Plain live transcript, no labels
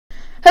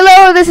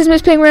Hello, this is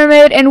Miss Pink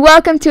Mermaid, and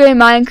welcome to a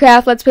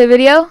Minecraft Let's Play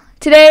video.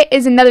 Today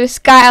is another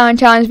Sky Island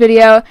Challenge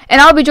video,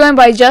 and I'll be joined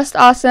by Just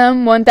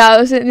Awesome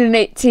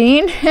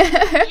 1018. Yay!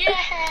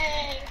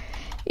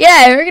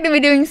 Yeah, we're going to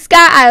be doing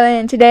Sky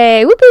Island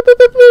today. Whoop, whoop, whoop,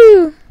 whoop,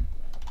 whoop.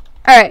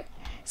 Alright,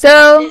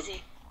 so...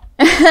 Busy.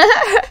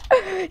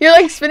 You're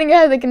like spinning your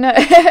head like a nut.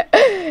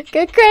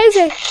 Get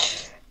crazy.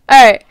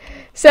 Alright,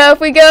 so if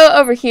we go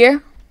over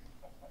here...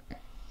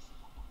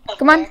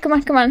 Come on.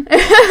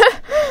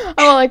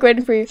 I'm all like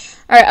waiting for you.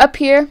 Alright, up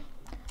here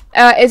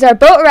is our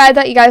boat ride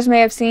that you guys may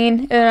have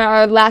seen in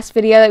our last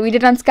video that we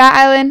did on Sky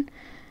Island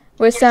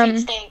with Your feet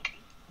stink.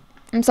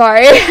 I'm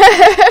sorry.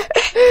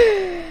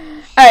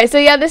 Alright, so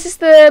yeah, this is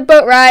the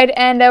boat ride,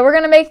 and we're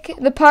going to make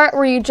the part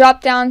where you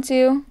drop down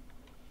to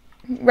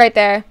right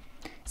there.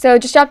 So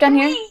just drop down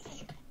here.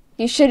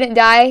 You shouldn't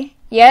die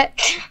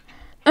yet.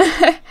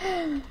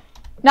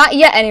 Not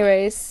yet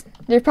anyways.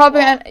 You're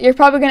probably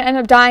gonna end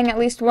up dying at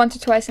least once or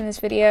twice in this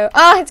video.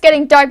 Ah, it's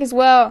getting dark as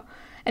well,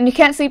 and you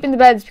can't sleep in the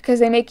beds because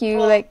they make you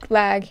like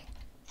lag.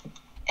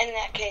 In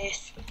that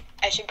case,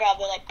 I should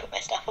probably like put my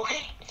stuff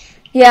away.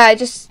 Yeah,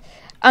 just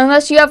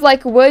unless you have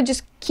like wood,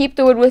 just keep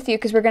the wood with you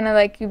because we're gonna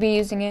like be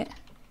using it.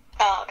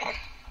 Oh, okay.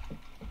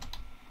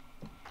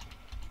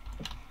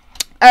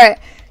 All right,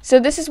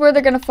 so this is where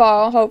they're gonna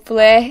fall.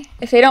 Hopefully,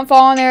 if they don't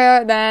fall in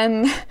there,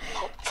 then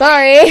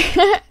sorry.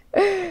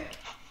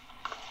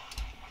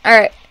 All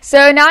right.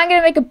 So now I'm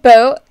going to make a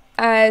boat.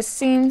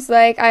 Seems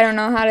like I don't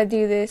know how to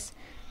do this.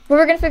 But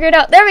we're going to figure it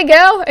out. There we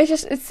go.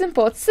 It's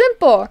simple. It's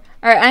simple.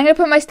 Alright, I'm going to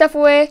put my stuff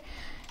away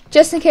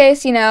just in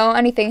case, you know,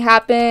 anything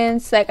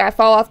happens. Like I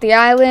fall off the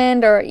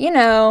island or, you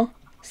know,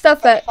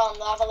 stuff that... I fall in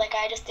lava like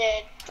I just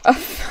did.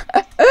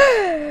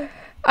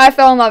 I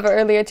fell in lava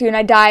earlier too and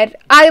I died.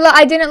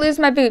 I didn't lose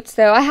my boots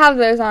though. I have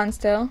those on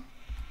still.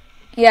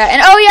 Yeah,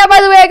 and oh yeah,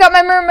 by the way, I got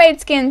my mermaid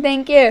skin.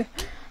 Thank you.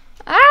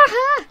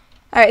 Aha!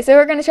 Alright, so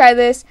we're going to try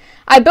this.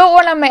 I built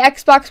one on my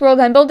Xbox World.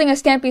 I'm building a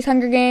Stampy's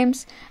Hunger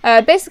Games.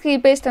 Basically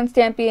based on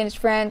Stampy and his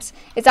friends.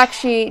 It's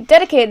actually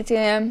dedicated to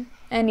him.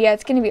 And yeah,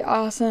 it's going to be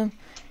awesome.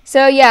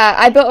 So yeah,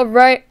 I built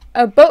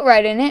a boat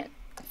ride in it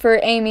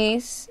for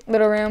Amy's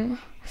little room.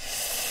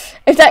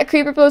 If that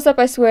creeper blows up,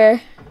 I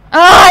swear.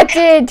 Oh, it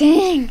did!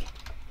 Dang!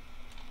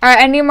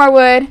 Alright, I need more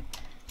wood.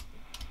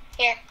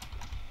 Here.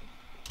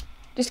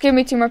 Just give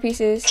me 2 more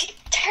pieces.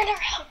 Turn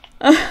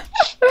around.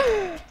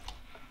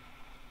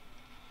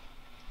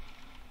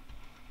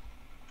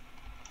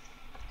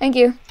 Thank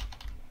you.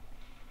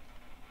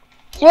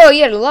 Whoa,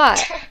 you had a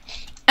lot.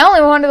 I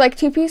only wanted like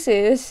 2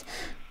 pieces.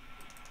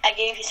 I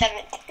gave you 7.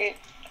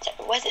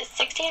 Was it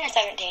 16 or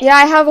 17? Yeah,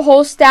 I have a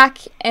whole stack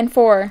and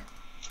 4.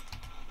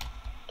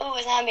 Ooh,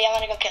 a zombie. I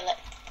want to go kill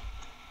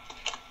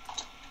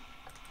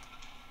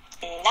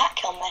it. Not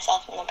kill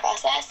myself in the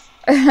process.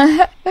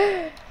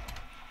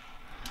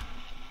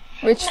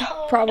 Which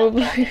No,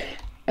 probably...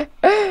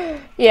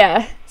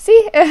 Yeah.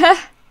 See?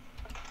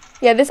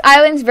 Yeah, this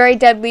island's very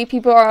deadly.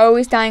 People are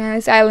always dying on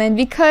this island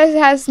because it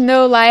has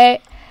no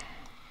light.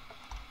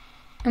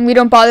 And we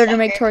don't bother to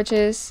make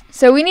torches.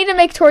 So we need to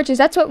make torches.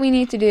 That's what we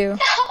need to do.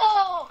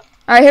 No!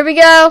 Alright, here we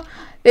go.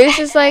 This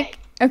is like...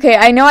 Okay,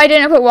 I know I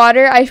didn't put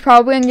water. I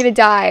probably am going to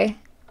die.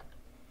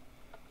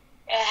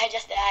 I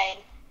just died.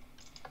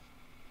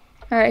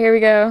 Alright, here we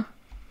go.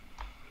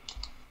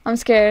 I'm You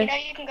scared. know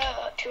you can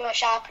go to a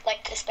shop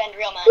like to spend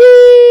real money.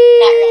 Whee!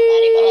 Not real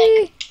money, but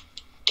like,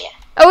 yeah.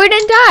 Oh, we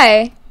didn't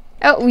die.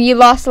 Oh, we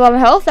lost a lot of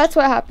health. That's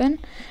what happened.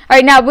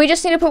 Alright, now we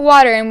just need to put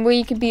water in.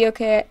 We could be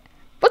okay.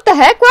 What the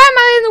heck? Why am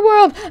I in the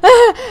world?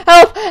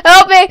 Help!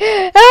 Help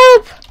me!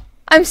 Help!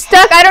 I'm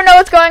stuck. I don't know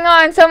what's going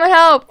on. Someone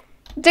help.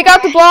 Dig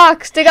out the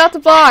blocks. Dig out the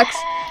blocks.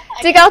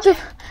 Dig out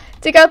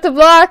the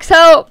blocks.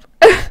 Help.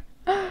 Hang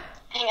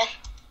on.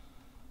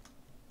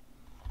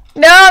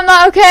 No, I'm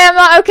not okay. I'm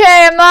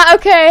not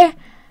okay.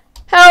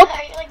 Help.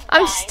 Are you, like,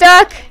 I'm dying?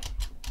 stuck.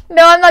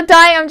 No, I'm not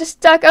dying. I'm just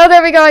stuck. Oh,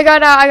 there we go. I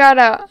got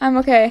out. I'm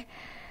okay.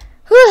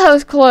 Whew, that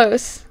was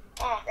close.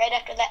 Oh, right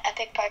after that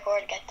epic parkour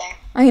to get there.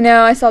 I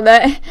know. I saw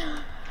that.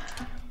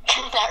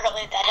 Not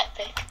really that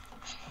epic.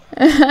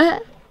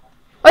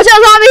 Watch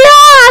out, zombie!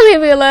 Ah,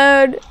 leave me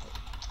alone.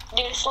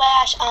 Do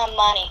slash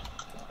money.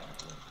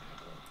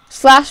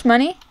 Slash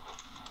money?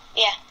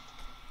 Yeah.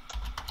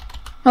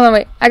 Hold on,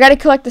 wait. I gotta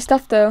collect the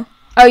stuff, though.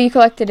 Oh, you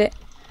collected it.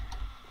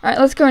 Alright,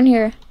 let's go in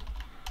here.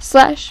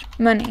 Slash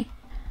money.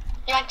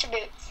 You want your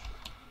boots?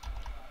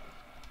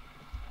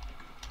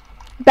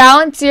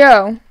 Balance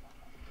 0.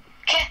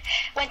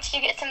 Once you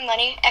get some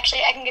money,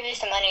 actually, I can give you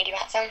some money. Do you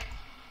want some?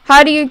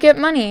 How do you get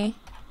money?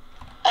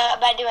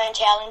 By doing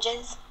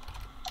challenges.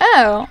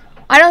 Oh,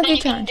 I don't Then do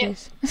you can do-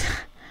 challenges.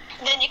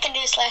 Then you can do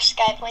slash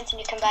sky points and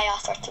you can buy all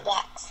sorts of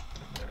blocks.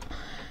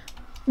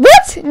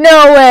 What?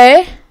 No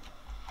way.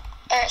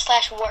 Or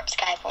slash warp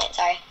sky points,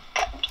 sorry.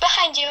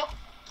 Behind you.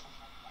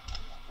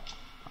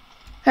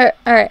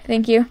 Alright,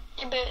 thank you.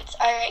 Your boots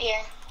are right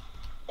here.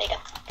 There you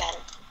go. Got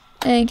them.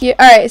 Thank you.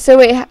 Alright, so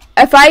wait,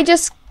 if I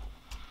just,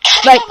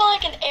 I like, have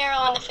like an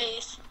arrow in the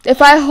face.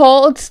 if I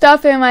hold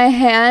stuff in my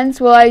hands,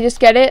 will I just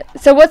get it?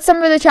 So what's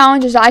some of the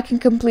challenges I can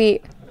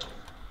complete?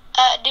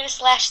 Do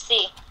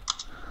 /C.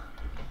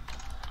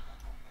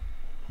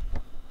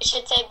 It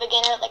should say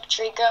beginner, like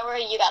tree grower.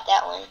 You got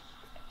that one.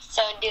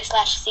 So do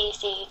 /C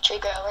tree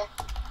grower.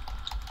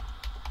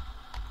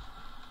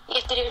 You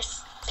have to do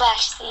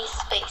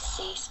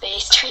 /C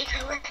space tree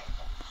grower.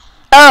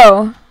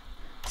 Oh.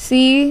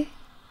 C/.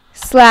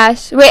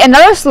 Wait,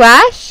 another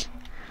slash?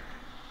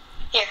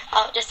 Here,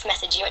 I'll just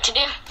message you what to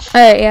do.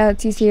 Alright, yeah,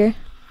 that's easier.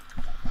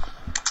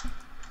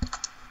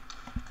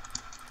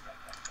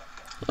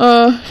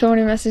 Oh, so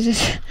many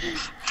messages.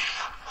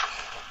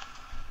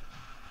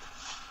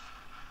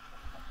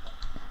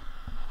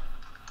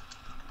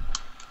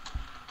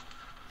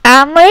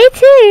 I'm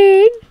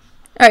waiting.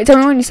 Alright, tell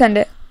me when you send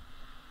it.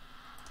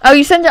 Oh,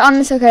 you send it on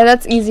this. Okay,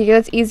 that's easier.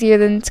 That's easier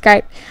than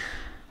Skype.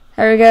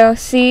 There we go.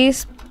 C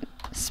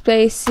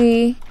space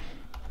C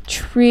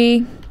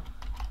tree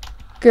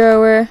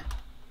grower.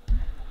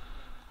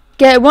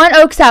 Get 1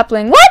 oak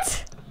sapling.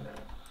 What?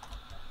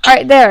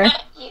 Alright, there. Now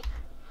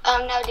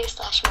do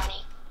 /money.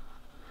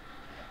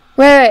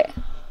 Wait.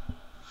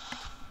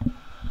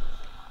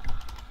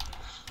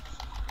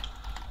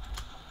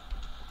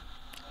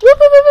 Woo, woo,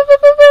 woo, woo,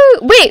 woo,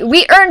 woo. Wait,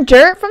 we earned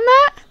dirt from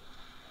that?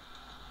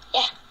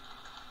 Yeah.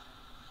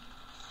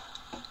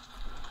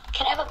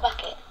 Can I have a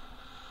bucket?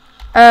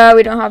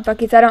 We don't have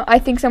buckets. I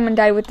think someone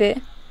died with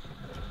it.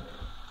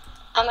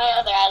 On my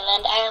other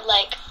island, I had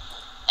like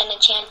an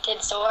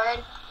enchanted sword,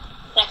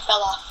 and I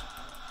fell off.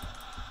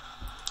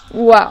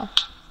 Wow.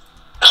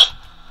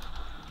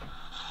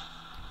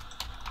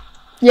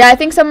 Yeah, I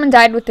think someone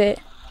died with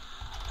it.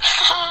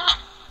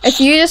 If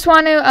you just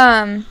want to,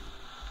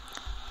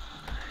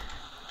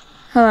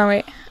 hold on,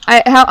 wait.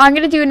 I'm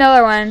gonna do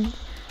another one.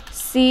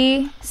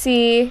 C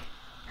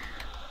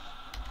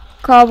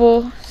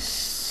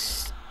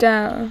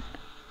cobblestone.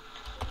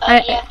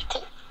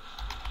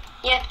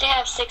 You have to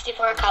have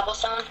 64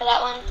 cobblestone for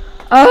that one.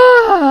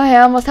 Oh, I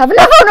almost have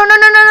enough. Oh, no.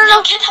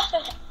 Get out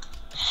of it.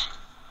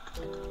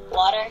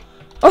 Water.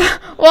 Oh,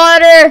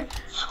 water.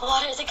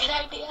 Water is a good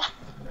idea.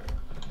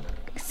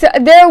 So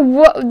there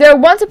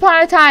once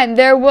upon a time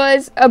there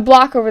was a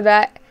block over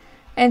that,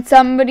 and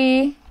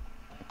somebody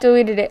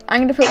deleted it.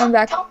 I'm gonna put one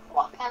back. Don't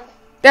walk on.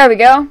 There we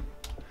go.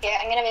 Here,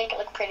 I'm gonna make it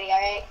look pretty.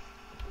 All right.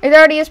 It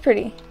already is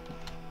pretty.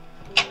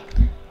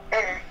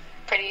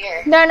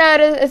 Prettier. No,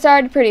 it's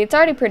already pretty. It's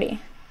already pretty.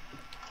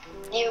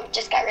 You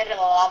just got rid of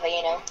the lava,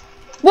 you know.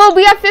 Well,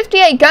 we have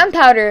 58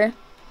 gunpowder.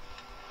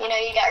 You know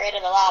you got rid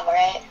of the lava,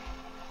 right?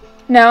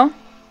 No.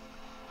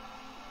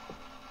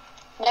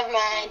 Never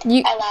mind.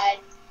 I lied.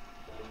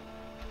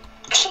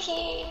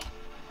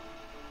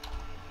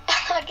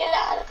 Get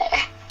out of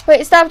there.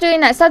 Wait, stop doing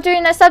that. Stop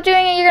doing that. Stop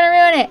doing it. You're gonna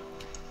ruin it.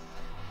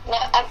 No,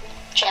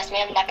 trust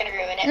me, I'm not gonna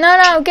ruin it.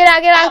 No, get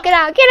out. Get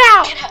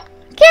out.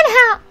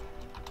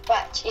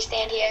 Watch, you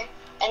stand here,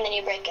 and then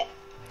you break it.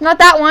 Not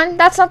that one.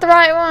 That's not the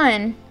right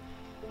one.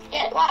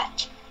 Yeah,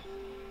 watch.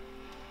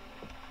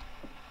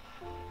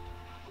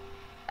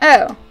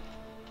 Oh.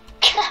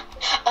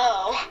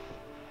 Oh.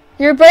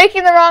 You're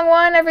breaking the wrong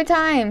one every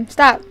time.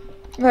 Stop.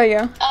 There you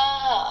go.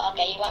 Oh,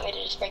 okay. You want me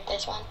to just break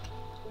this one?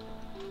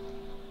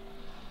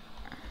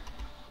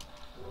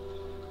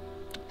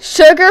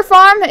 Sugar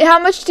farm? How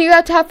much do you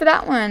have to have for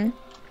that one?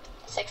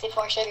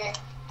 64 sugar.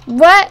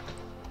 What?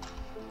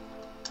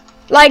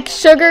 Like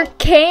sugar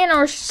cane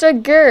or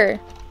sugar?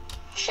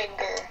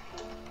 Sugar.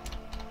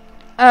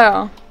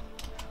 Oh.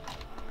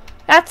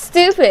 That's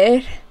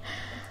stupid.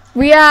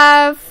 We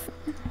have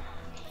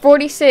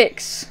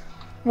 46.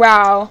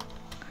 Wow.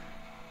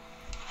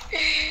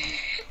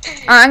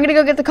 I'm gonna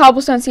go get the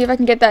cobblestone, see if I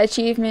can get that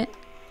achievement.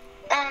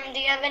 Do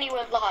you have any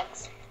wood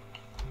logs?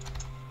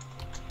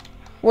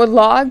 Wood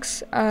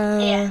logs?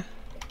 Yeah.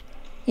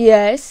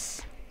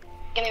 Yes.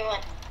 Give me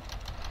one.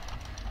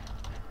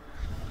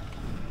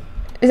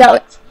 Is that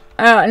what?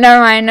 Oh,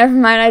 never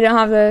mind. I don't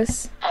have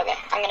those. Okay,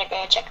 I'm gonna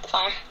go check the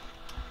farm.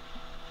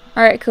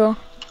 Alright, cool.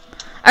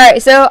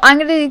 Alright, so I'm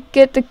gonna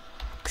get the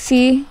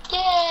Yay,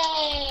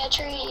 a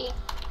tree.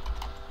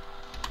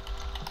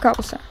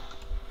 Cobblestone.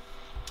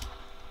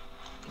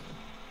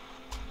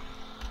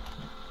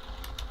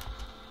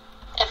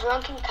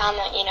 Everyone can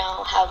comment, you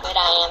know, how good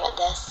I am at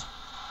this.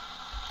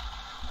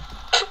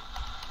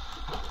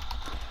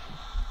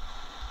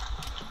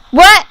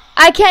 What?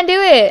 I can't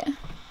do it.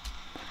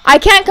 I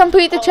can't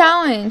complete the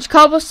challenge.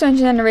 Cobblestone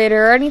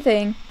generator or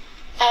anything.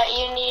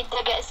 You need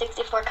to get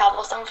 64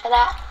 cobblestone for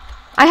that.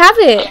 I have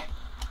it. Here.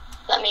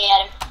 Let me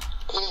add him.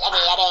 Do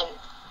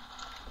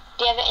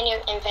you have it in your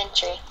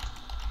inventory?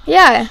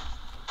 Yeah.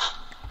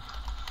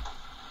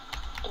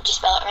 Did you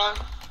spell it wrong?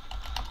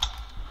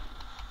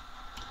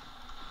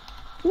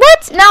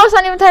 What? Now it's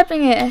not even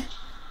typing it.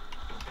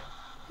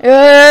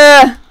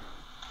 Oh.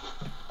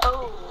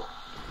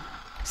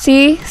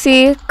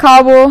 See,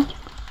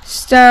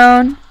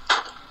 cobblestone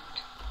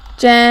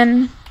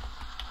generator.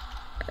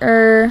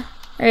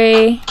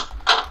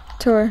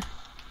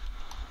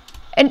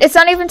 And it's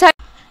not even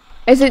typing.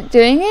 Is it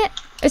doing it?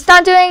 It's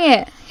not doing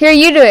it. Here,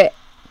 you do it.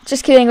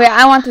 Just kidding. Wait,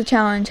 I want the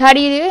challenge. How do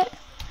you do it?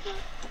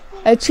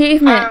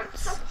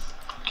 Achievements.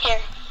 Here.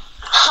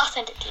 I'll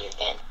send it to you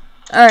again.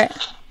 Alright.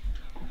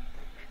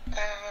 Um,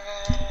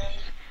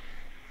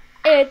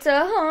 It's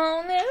a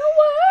whole new world.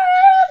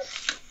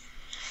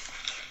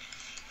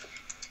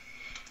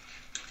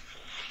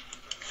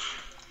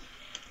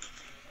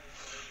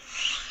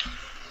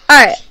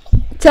 Alright.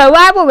 So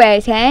while we're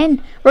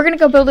waiting, we're gonna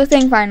go build a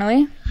thing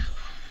finally.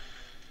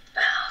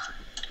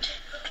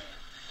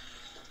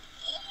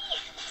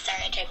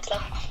 sorry, I typed slow.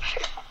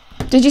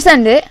 Did you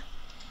send it? No.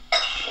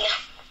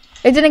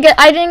 I didn't get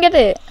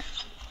it.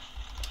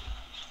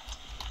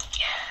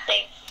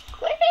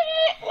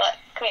 What?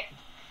 Come here.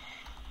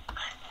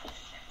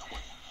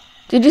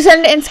 Did you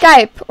send it in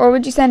Skype or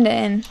would you send it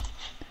in?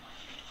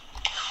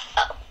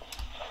 Oh.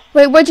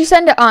 Wait, what'd you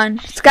send it on?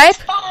 Skype?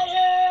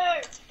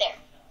 Spider! There.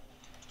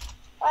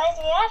 Why is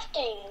he after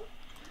you?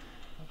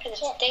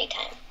 Because it's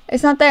daytime.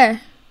 It's not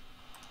there.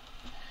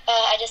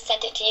 I just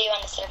sent it to you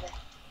on the server.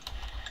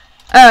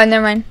 Oh,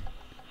 never mind.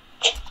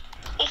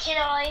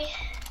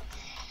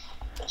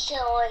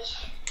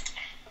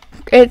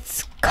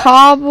 It's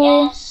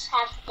cobble. Yes,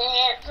 have to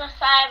hit the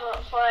 5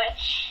 before it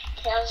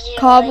tells you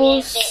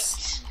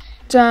Cobblestone.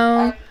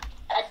 a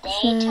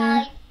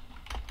daytime.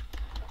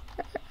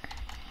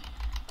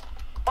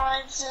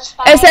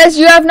 It says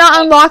you have not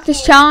unlocked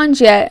this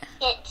challenge yet.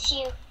 It's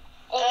you.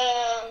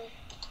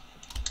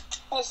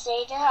 It's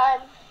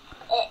daytime.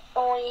 It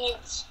only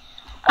hits.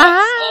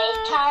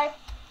 Daytime.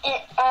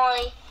 It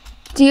only.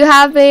 Do you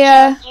have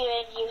a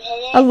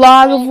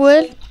log of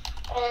wood?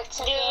 It's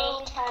a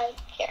daytime.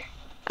 Here.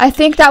 I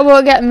think that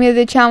will get me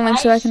the challenge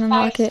so I can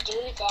unlock it. Do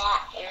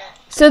that. Yeah.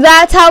 So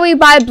that's how we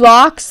buy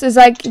blocks, is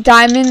like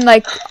diamond,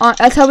 like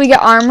that's how we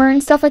get armor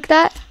and stuff like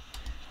that.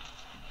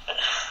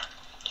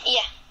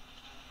 Yeah.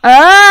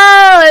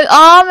 Oh, it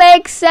all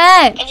makes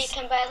sense. And you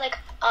can buy like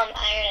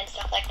iron and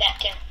stuff like that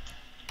too.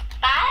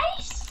 Buy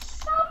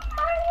some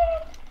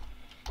iron.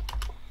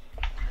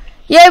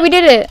 Yeah, we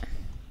did it.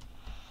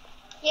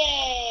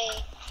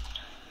 Yay.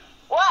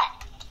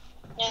 What?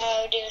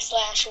 No, do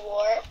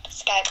 /warp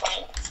sky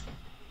points.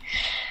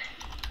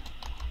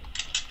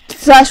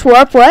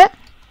 /warp what?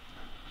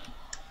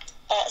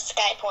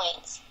 Sky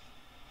points.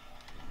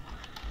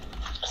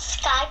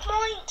 Sky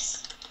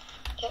points?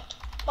 Yep.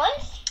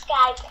 What?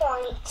 Sky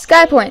points.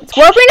 Sky points.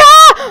 Warping.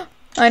 Ah!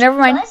 Oh, never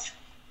mind. What?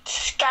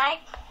 Sky.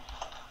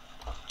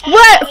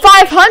 What?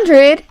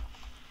 500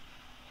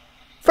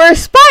 for a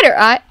spider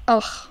eye?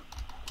 Ugh.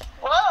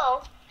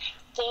 Whoa.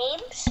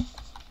 Games?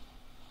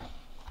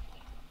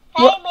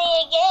 What? Hey, me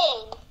a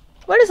game.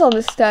 What is all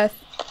this stuff?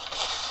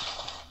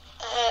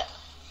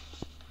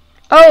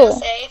 It'll Oh,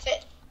 say if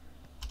it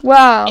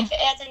wow.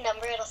 has a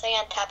number, it'll say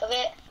on top of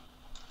it,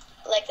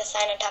 like the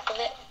sign on top of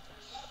it.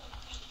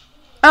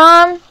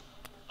 And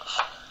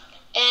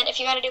if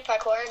you want to do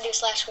parkour, do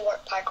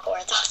 /warp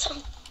parkour. It's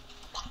awesome.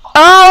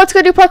 Oh, let's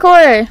go do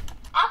parkour.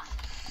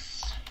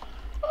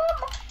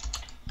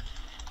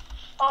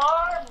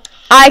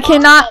 I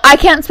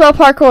can't spell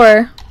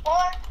parkour.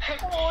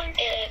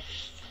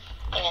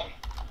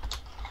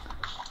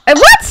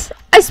 What?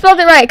 I spelled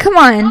it right. Come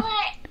on.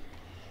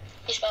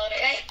 You spelled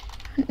it right?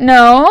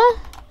 No.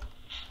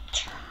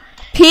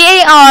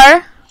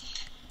 P-A-R.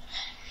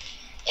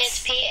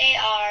 It's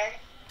P-A-R.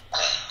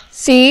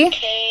 C.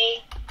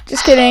 K.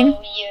 Just kidding.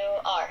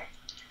 O-U-R.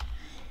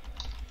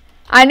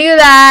 I knew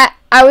that.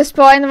 I was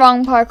spelling the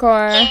wrong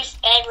parkour. There's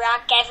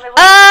bedrock everywhere.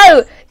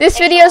 Oh! This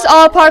video's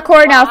all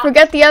parkour now.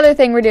 Forget the other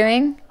thing we're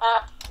doing.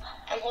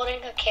 I'm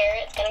holding a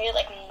carrot. It's gonna get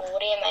like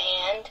moldy in my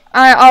hand.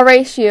 Alright, I'll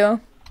race you.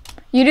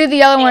 You do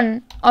the other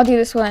one. I'll do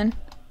this one.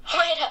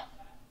 Wait up.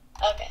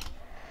 Okay.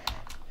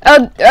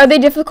 Oh, are they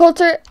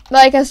difficulter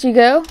like as you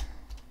go?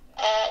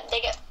 They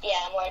get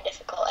more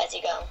difficult as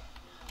you go.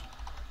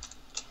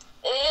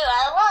 Ooh,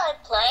 I want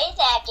to play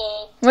that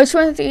game. Which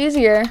one's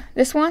easier?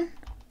 This one?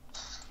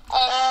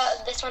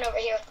 This one over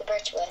here with the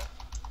birch wood.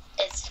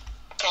 It's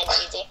kind of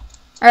easy.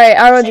 Alright,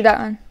 I will do that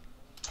one.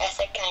 I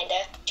said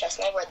kinda. Trust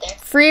my word there.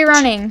 Free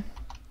running.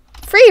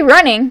 Free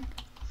running?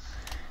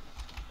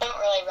 Don't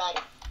really run.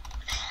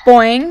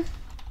 Boing.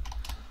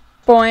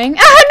 Boing.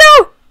 Ah,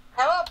 no!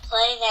 I want to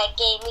play that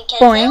game because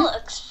Boing. it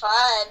looks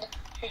fun.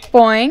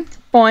 Boing.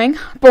 Boing.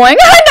 Boing.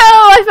 Ah,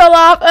 no! I fell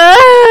off.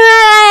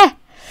 Ah!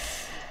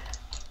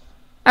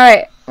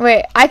 Alright,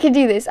 wait. I can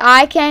do this.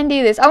 I can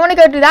do this. I want to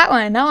go do that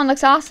one. That one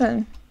looks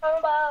awesome.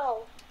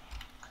 Hello.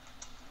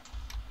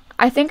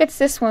 I think it's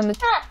this one. The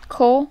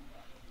cool.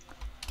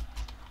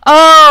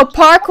 Oh,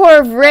 parkour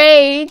of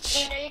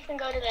rage. You know you can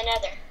go to the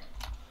nether.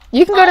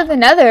 You can go to the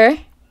nether.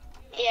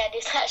 Yeah, do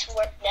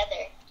 /warp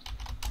nether.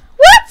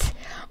 What?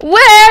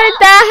 Where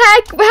the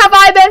heck have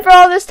I been for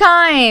all this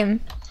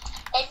time?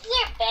 Is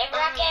there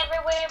bedrock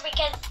everywhere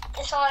because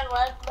it's only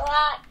one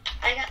block?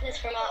 I got this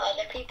from all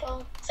other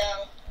people,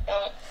 so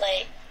don't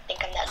think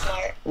I'm that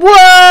smart.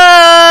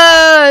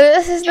 Whoa!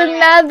 This is the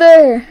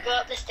nether. Go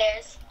up the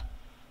stairs.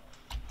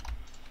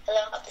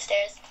 Hello, up the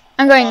stairs.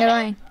 I'm going,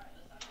 going.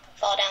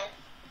 Fall down.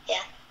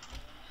 Yeah.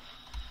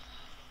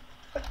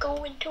 We're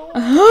going to.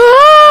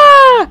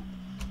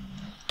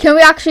 Can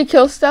we actually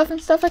kill stuff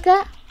and stuff like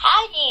that?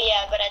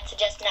 Yeah, but I'd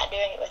suggest not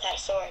doing it without a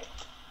sword.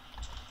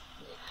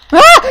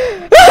 Ah!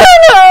 Oh,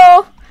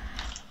 no!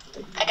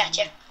 I got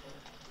you.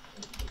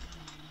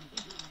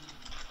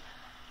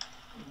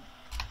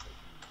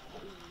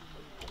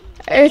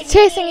 It's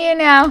chasing you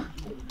now.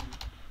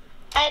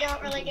 I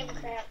don't really give a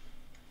crap.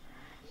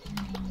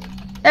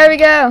 There we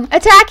go.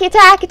 Attack,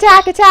 attack,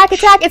 attack, attack,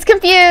 attack. It's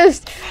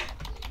confused.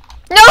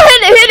 No,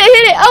 hit it, hit it,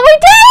 hit it. Oh, we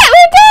did it!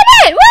 We did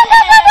it! Woo,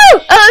 woo, woo, woo.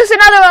 Oh, there's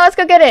another one. Let's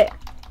go get it.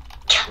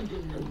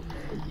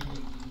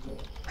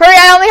 Hurry,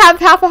 I only have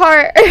half a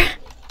heart.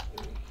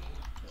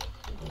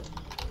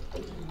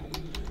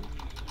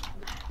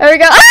 There we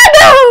go. Oh,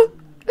 no!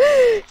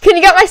 Can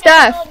you get my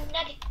stuff?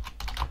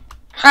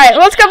 Alright,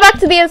 let's go back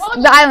to the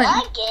island.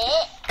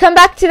 Come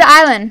back to the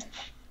island.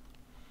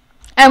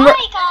 And we're...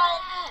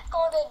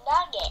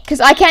 Because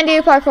I can't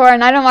do parkour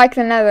and I don't like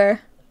the nether.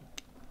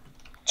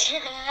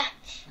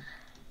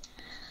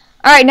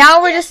 Alright,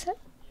 now we're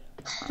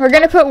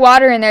gonna put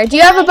water in there. Do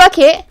you have a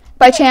bucket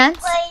by chance?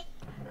 Did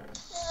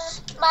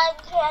you buy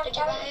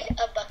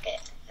a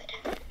bucket?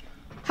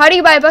 How do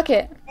you buy a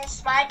bucket?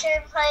 It's my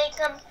turn to play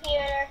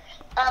computer.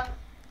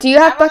 Do you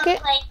have bucket?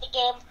 I'm playing the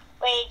game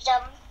where you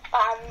jump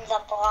on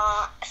the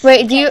blocks.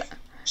 Wait, do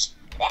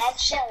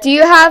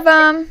you have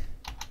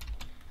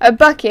a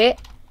bucket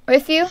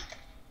with you?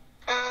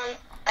 I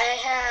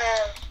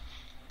have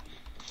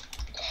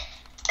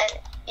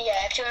I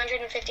have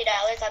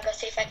 $250. I'll go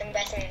see if I can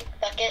buy some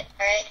bucket.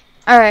 All right.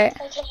 Alright.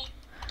 Okay.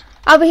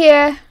 I'll be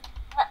here.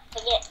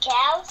 To get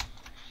cows?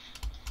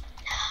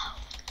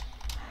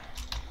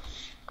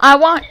 I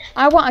want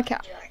a cow.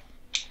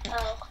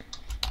 Oh.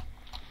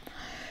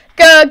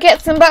 Go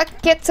get some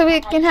buckets so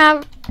we can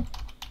have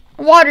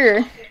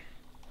water. How do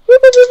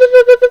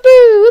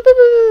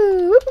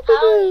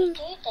you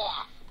do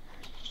that?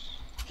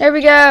 Here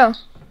we go.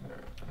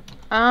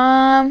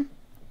 I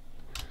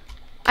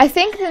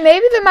think that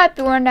maybe there might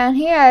be one down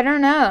here. I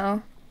don't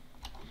know.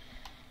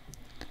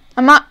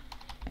 I'm not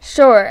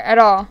sure at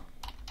all.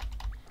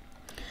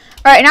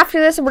 Alright, and after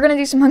this, we're going to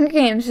do some Hunger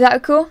Games. Is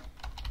that cool?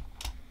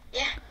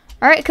 Yeah.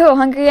 Alright, cool.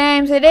 Hunger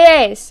Games it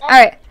is.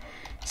 Alright.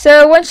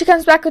 So, once she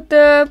comes back with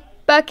the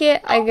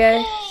bucket, I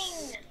guess.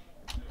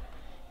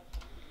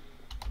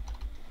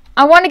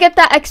 I want to get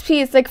that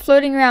XP. It's like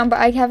floating around, but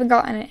I haven't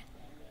gotten it.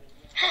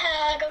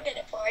 I'll go get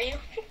it for you.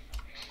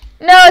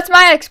 No, it's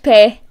my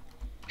XP.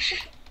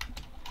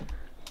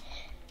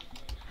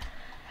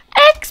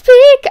 XP.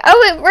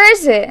 Oh, wait, where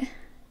is it?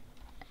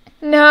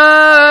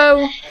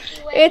 No,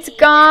 it's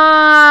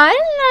gone.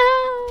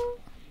 No.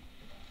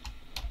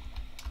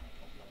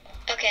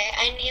 Okay,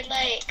 I need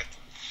like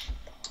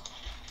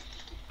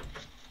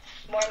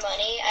more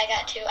money. I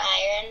got 2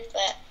 iron,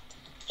 but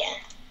yeah.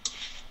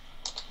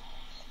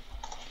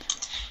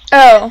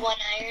 Oh. 1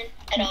 iron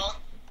at all.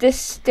 This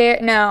stair.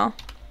 No.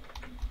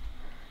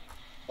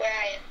 Where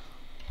are you?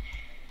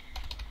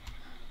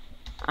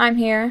 I'm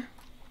here.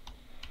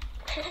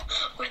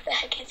 What the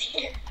heck is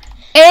here?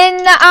 In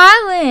the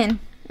island.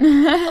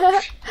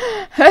 Here,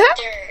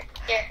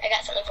 I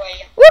got something for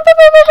you. Woo, woo,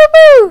 woo, woo, woo,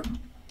 woo.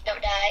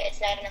 Don't die. It's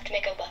not enough to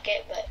make a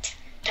bucket, but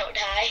don't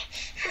die.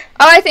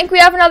 Oh, I think we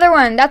have another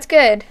one. That's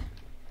good.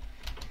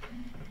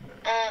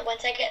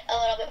 Once I get a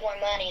little bit more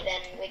money,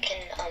 then we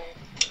can,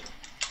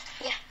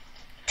 yeah.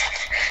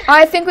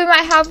 I think we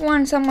might have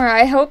one somewhere.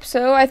 I hope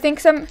so. I think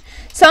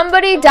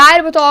somebody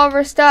died with all of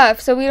our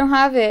stuff, so we don't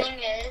have The it. thing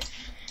is,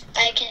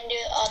 I can do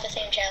all the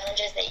same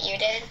challenges that you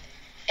did.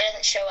 It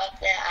doesn't show up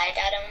that I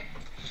got them.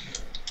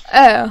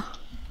 Oh.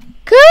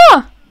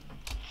 Cool.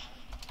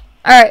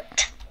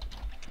 Alright.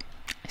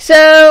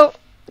 So,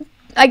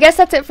 I guess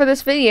that's it for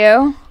this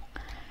video.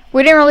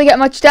 We didn't really get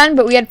much done,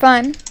 but we had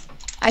fun.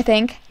 I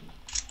think.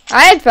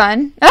 I had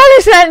fun.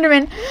 Oh, there's an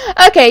Enderman.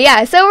 Okay,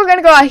 yeah, so we're going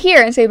to go out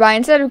here and say bye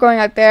instead of going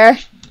out there.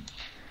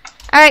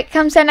 Alright,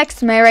 come stand next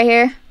to me right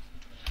here.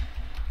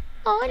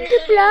 On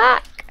the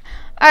block.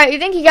 Alright,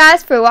 thank you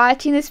guys for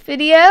watching this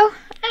video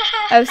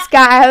of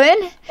Sky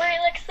Island. We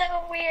look so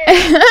weird.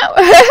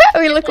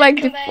 We look like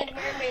combined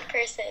mermaid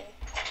person.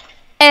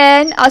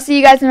 And I'll see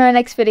you guys in my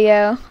next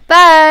video.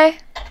 Bye.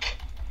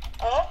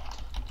 Oh.